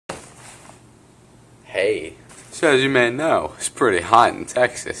hay. So as you may know, it's pretty hot in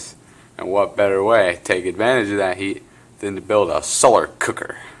Texas. And what better way to take advantage of that heat than to build a solar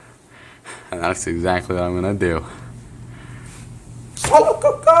cooker. And that's exactly what I'm going to do. Solar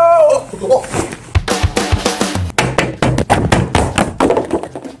cooker!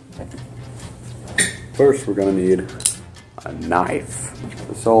 First we're going to need a knife.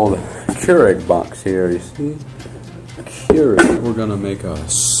 This old Keurig box here, you see? Keurig. We're going to make a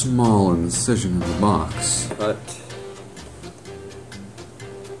small incision in the box. But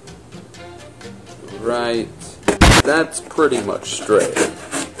right, that's pretty much straight.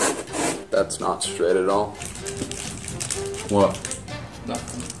 That's not straight at all. What?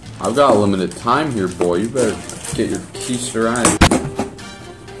 Nothing. I've got a limited time here, boy. You better get your keister right.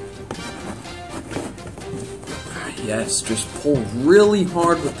 Yes, just pull really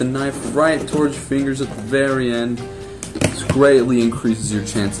hard with the knife right towards your fingers at the very end. This greatly increases your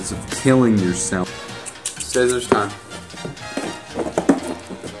chances of killing yourself. Scissors time.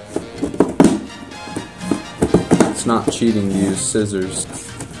 It's not cheating to use scissors.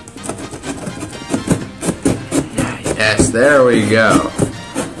 Yes, there we go.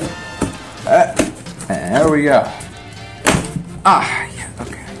 There we go. Ah, yeah,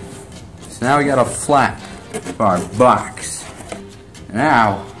 okay. So now we got a flap for our box.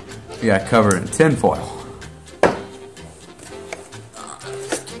 Now we gotta cover it in tin foil.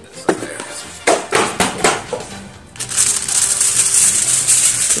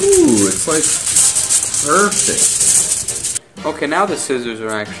 Ooh, it's like perfect. Okay, now the scissors are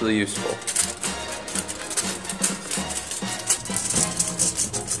actually useful.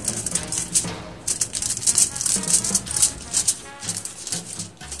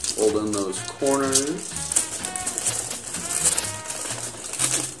 Fold in those corners.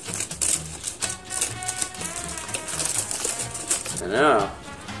 And now,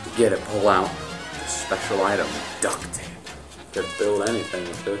 to get it, pull out the special item, duct tape. You could build anything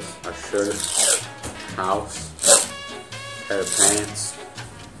with this. A shirt, house, pair of pants.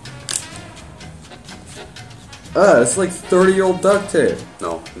 It's like 30-year-old duct tape.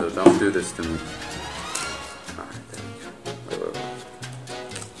 No, don't do this to me. Alright, there we go. Wait.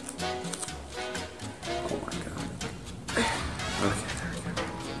 Oh my god. Okay, there we go.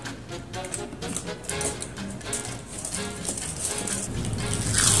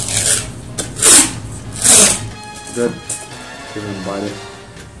 Good. Give him a bite.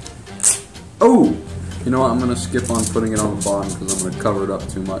 Oh! You know what? I'm going to skip on putting it on the bottom because I'm going to cover it up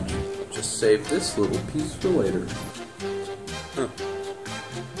too much. Just save this little piece for later. Huh.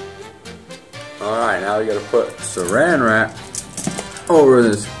 Alright, now we got to put saran wrap over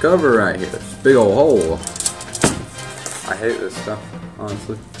this cover right here. This big old hole. I hate this stuff,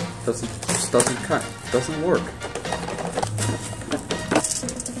 honestly. Doesn't cut. Doesn't work.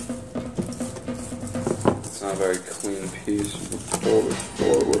 Not a very clean piece. Fold it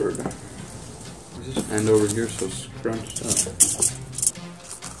forward. Why is this end over here so scrunched up?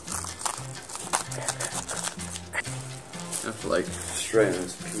 I have to like straighten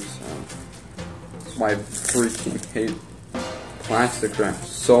this piece out. That's why I freaking hate plastic wrap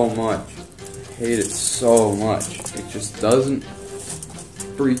so much. I hate it so much. It just doesn't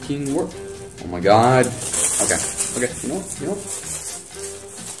freaking work. Oh my god. Okay. You know what?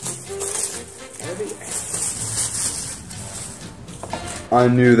 I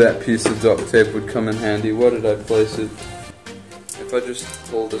knew that piece of duct tape would come in handy. Where did I place it? If I just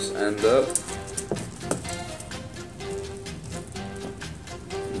pull this end up.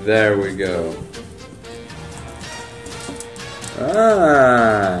 There we go.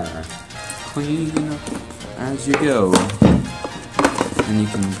 Ah! Clean up as you go. And you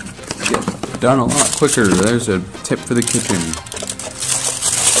can get done a lot quicker. There's a tip for the kitchen.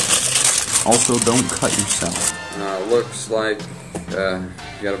 Also, don't cut yourself. Looks like you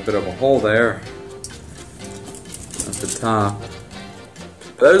got a bit of a hole there at the top.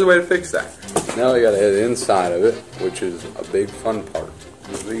 But there's a way to fix that. Now we gotta hit the inside of it, which is a big fun part.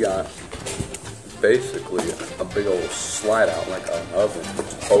 We got basically a big old slide out like an oven.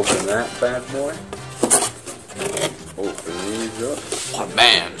 Open that bad boy. Open these up. Oh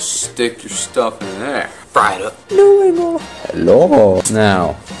man, stick your stuff in there. Fry it up. Hello.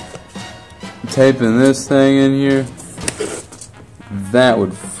 Now, taping this thing in here, that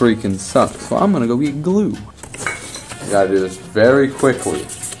would freaking suck. So I'm gonna go get glue. You gotta do this very quickly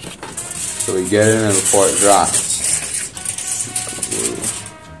so we get it in before it dries. Glue.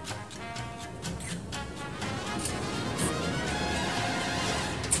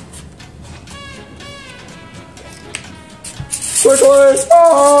 Quickly!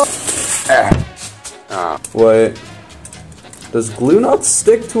 Oh! Wait. Does glue not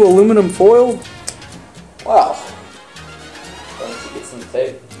stick to aluminum foil? Well, let's get some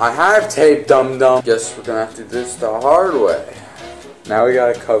tape. I have tape, dum-dum. Guess we're gonna have to do this the hard way. Now we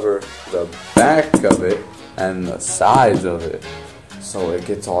gotta cover the back of it and the sides of it so it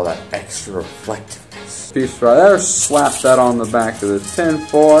gets all that extra reflectiveness. Piece right there, slap that on the back of the tin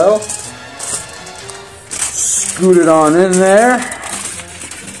foil. Scoot it on in there.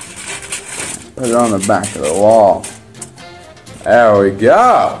 Put it on the back of the wall. There we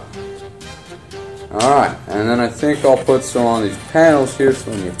go. Alright, and then I think I'll put some on these panels here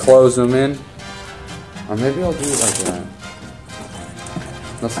so when you close them in. Or maybe I'll do it like that.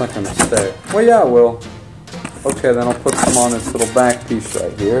 That's not going to stay. Well, yeah, it will. Okay, then I'll put some on this little back piece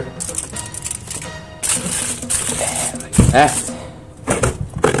right here.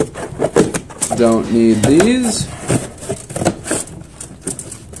 Don't need these.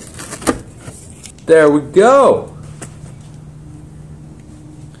 There we go.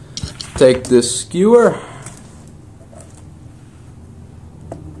 Take this skewer.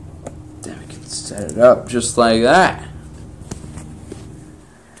 Then we can set it up just like that.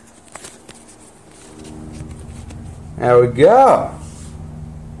 There we go.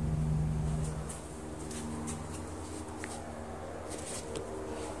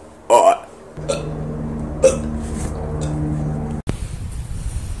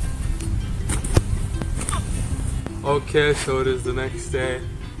 Okay, so it is the next day,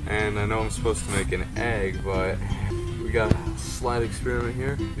 and I know I'm supposed to make an egg, but we got a slight experiment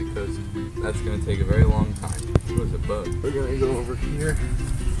here because that's going to take a very long time. What is a bug? We're going to go over here.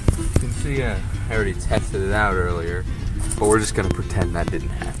 You can see I already tested it out earlier, but we're just going to pretend that didn't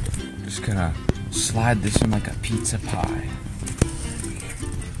happen. Just going to slide this in like a pizza pie.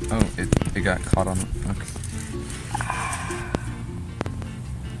 Oh, it got caught on the... Okay.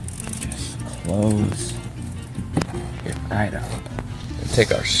 Just close it right up.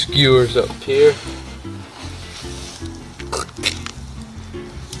 Take our skewers up here.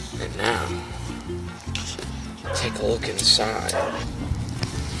 And now, take a look inside.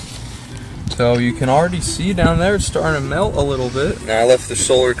 So you can already see down there it's starting to melt a little bit. Now I left the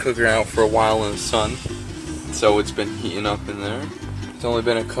solar cooker out for a while in the sun, so it's been heating up in there. It's only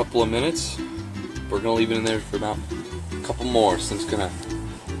been a couple of minutes. We're gonna leave it in there for about a couple more, since it's gonna,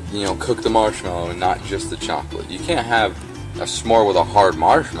 you know, cook the marshmallow and not just the chocolate. You can't have a s'more with a hard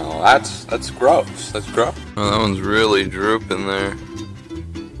marshmallow. That's gross. That's gross. Oh, that one's really drooping there.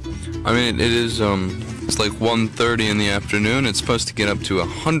 I mean, it is it's like 1:30 in the afternoon. It's supposed to get up to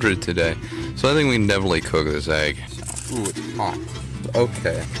 100 today, so I think we can definitely cook this egg. Ooh, it's hot.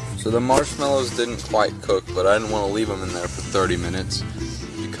 Okay, so the marshmallows didn't quite cook, but I didn't want to leave them in there for 30 minutes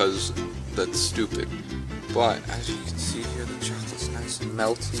because that's stupid. But as you can see here, the chocolate's nice and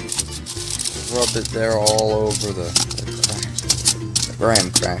melty. Rub it there all over the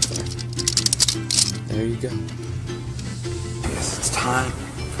graham cracker. There you go. Yes, it's time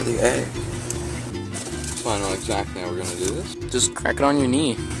for the egg. So I know exactly how we're gonna do this. Just crack it on your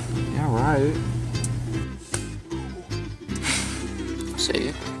knee. Yeah, right. See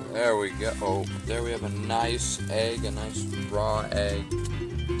it? There we go. Oh, there we have a nice egg, a nice raw egg.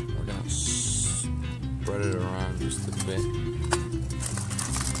 We're gonna spread it around just a bit.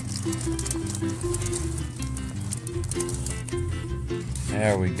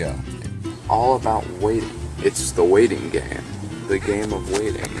 There we go. All about waiting. It's the waiting game. The game of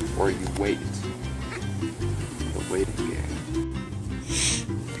waiting, where you wait. The waiting game.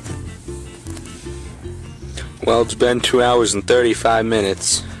 Well, it's been 2 hours and 35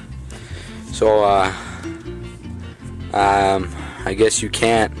 minutes. So, I guess you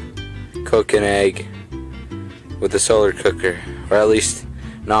can't cook an egg with a solar cooker. Or at least,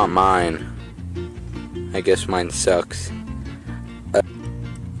 not mine. I guess mine sucks.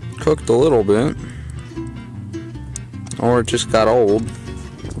 Cooked a little bit, or it just got old.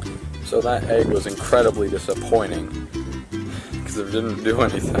 So that egg was incredibly disappointing because it didn't do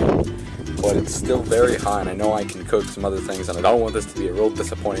anything, but it's still very hot, and I know I can cook some other things, and I don't want this to be a real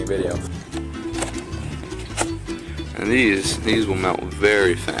disappointing video. And these will melt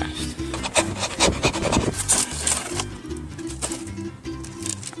very fast.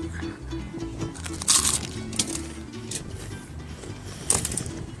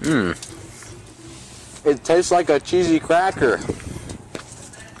 It tastes like a cheesy cracker.